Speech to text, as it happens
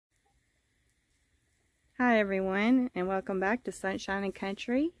Hi everyone, and welcome back to Sunshine and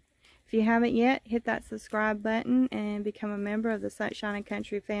Country. If you haven't yet, hit that subscribe button and become a member of the Sunshine and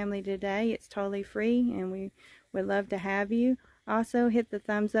Country family today. It's totally free and we would love to have you. Also hit the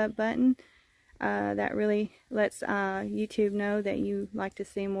thumbs up button. That really lets YouTube know that you like to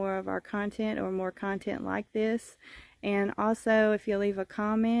see more of our content or more content like this. And also if you leave a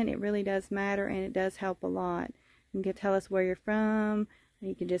comment, it really does matter and it does help a lot. You can tell us where you're from.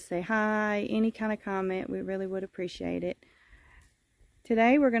 You can just say hi, any kind of comment. We really would appreciate it.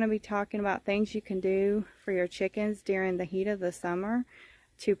 Today we're going to be talking about things you can do for your chickens during the heat of the summer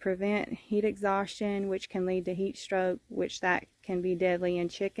to prevent heat exhaustion, which can lead to heat stroke, which that can be deadly in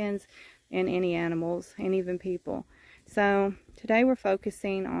chickens and any animals and even people. So today we're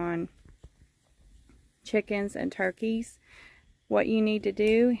focusing on chickens and turkeys. What you need to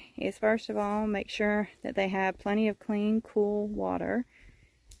do is first of all make sure that they have plenty of clean, cool water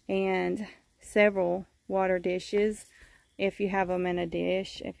and several water dishes if you have them in a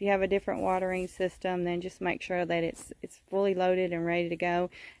dish. If you have a different watering system, then just make sure that it's fully loaded and ready to go,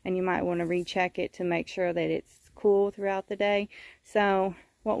 and you might want to recheck it to make sure that it's cool throughout the day. So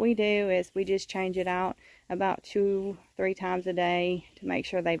what we do is we just change it out about 2-3 times a day to make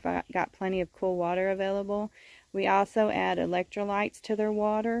sure they've got plenty of cool water available. We also add electrolytes to their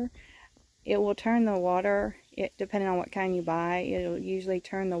water. It will turn the water, depending on what kind you buy, it'll usually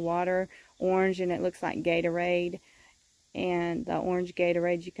turn the water orange and it looks like Gatorade. And the orange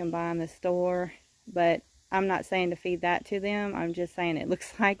Gatorade you can buy in the store. But I'm not saying to feed that to them. I'm just saying it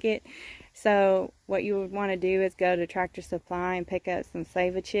looks like it. So what you would want to do is go to Tractor Supply and pick up some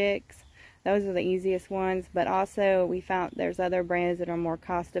Save-A-Chicks. Those are the easiest ones. But also we found there's other brands that are more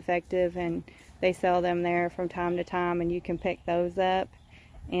cost effective and they sell them there from time to time. And you can pick those up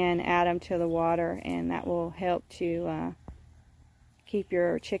and add them to the water, and that will help to keep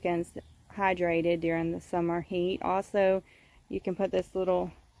your chickens hydrated during the summer heat. Also, you can put this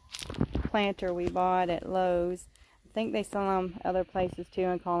little planter we bought at Lowe's. I think they sell them other places too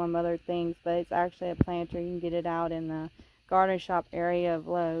and call them other things, but it's actually a planter. You can get it out in the garden shop area of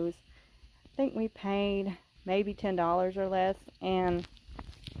Lowe's. I think we paid maybe $10 or less, and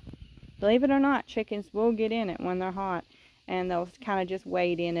believe it or not, chickens will get in it when they're hot. And they'll kind of just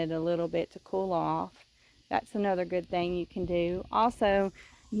wade in it a little bit to cool off. That's another good thing you can do. Also,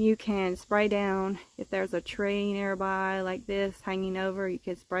 you can spray down if there's a tree nearby like this hanging over. You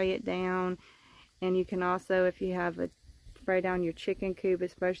can spray it down. And you can also, if you have spray down your chicken coop,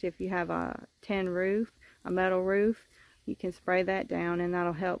 especially if you have a tin roof, a metal roof, you can spray that down and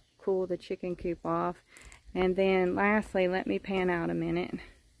that'll help cool the chicken coop off. And then lastly, let me pan out a minute.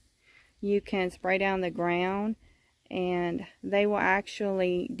 You can spray down the ground, and they will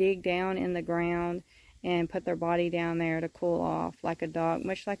actually dig down in the ground and put their body down there to cool off like a dog,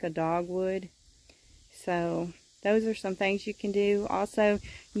 much like a dog would. So those are some things you can do. Also,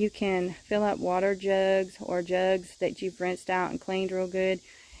 you can fill up water jugs or jugs that you've rinsed out and cleaned real good.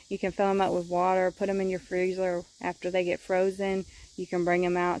 You can fill them up with water, put them in your freezer after they get frozen. You can bring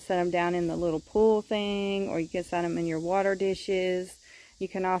them out, set them down in the little pool thing, or you can set them in your water dishes. You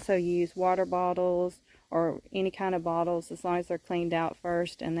can also use water bottles or any kind of bottles, as long as they're cleaned out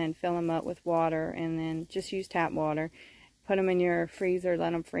first, and then fill them up with water, and then just use tap water. Put them in your freezer,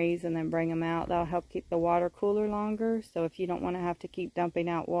 let them freeze, and then bring them out. That'll help keep the water cooler longer. So if you don't want to have to keep dumping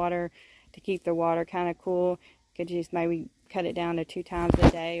out water to keep the water kind of cool, you could just maybe cut it down to 2 times a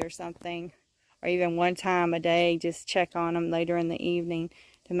day or something, or even 1 time a day. Just check on them later in the evening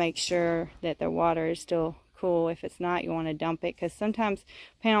to make sure that their water is still cool. If it's not, you want to dump it, because sometimes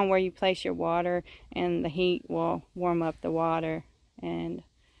depending on where you place your water, and the heat will warm up the water. And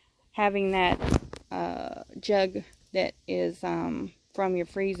having that jug that is from your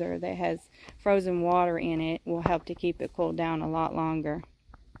freezer that has frozen water in it will help to keep it cooled down a lot longer.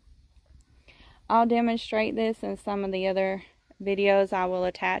 I'll demonstrate this in some of the other videos I will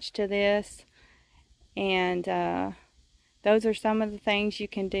attach to this, and those are some of the things you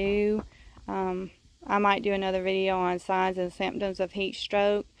can do. I might do another video on signs and symptoms of heat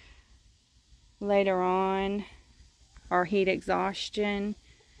stroke later on, or heat exhaustion.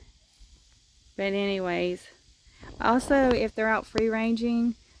 But anyways, also if they're out free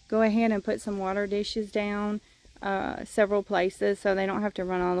ranging, go ahead and put some water dishes down several places so they don't have to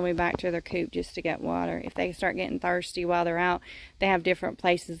run all the way back to their coop just to get water. If they start getting thirsty while they're out, they have different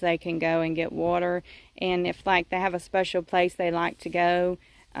places they can go and get water. And if like they have a special place they like to go,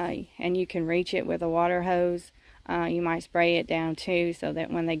 and you can reach it with a water hose, you might spray it down too, so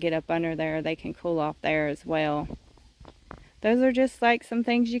that when they get up under there they can cool off there as well. Those are just like some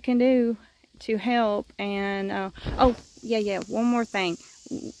things you can do to help. And oh yeah, one more thing.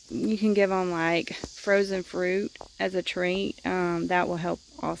 you can give them like frozen fruit as a treat. That will help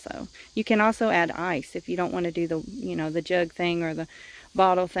also. You can also add ice if you don't want to do the, the jug thing or the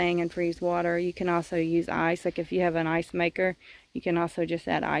bottle thing and freeze water. You can also use ice. Like if you have an ice maker, you can also just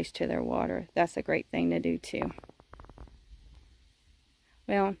add ice to their water. That's a great thing to do too.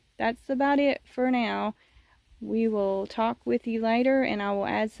 Well, that's about it for now. We will talk with you later, and I will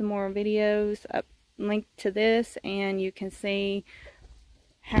add some more videos up linked to this, and you can see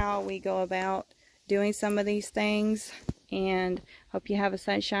how we go about doing some of these things. And hope you have a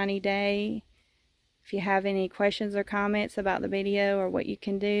sunshiny day. If you have any questions or comments about the video or what you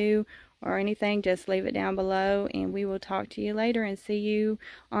can do or anything, just leave it down below, and we will talk to you later and see you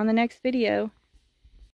on the next video.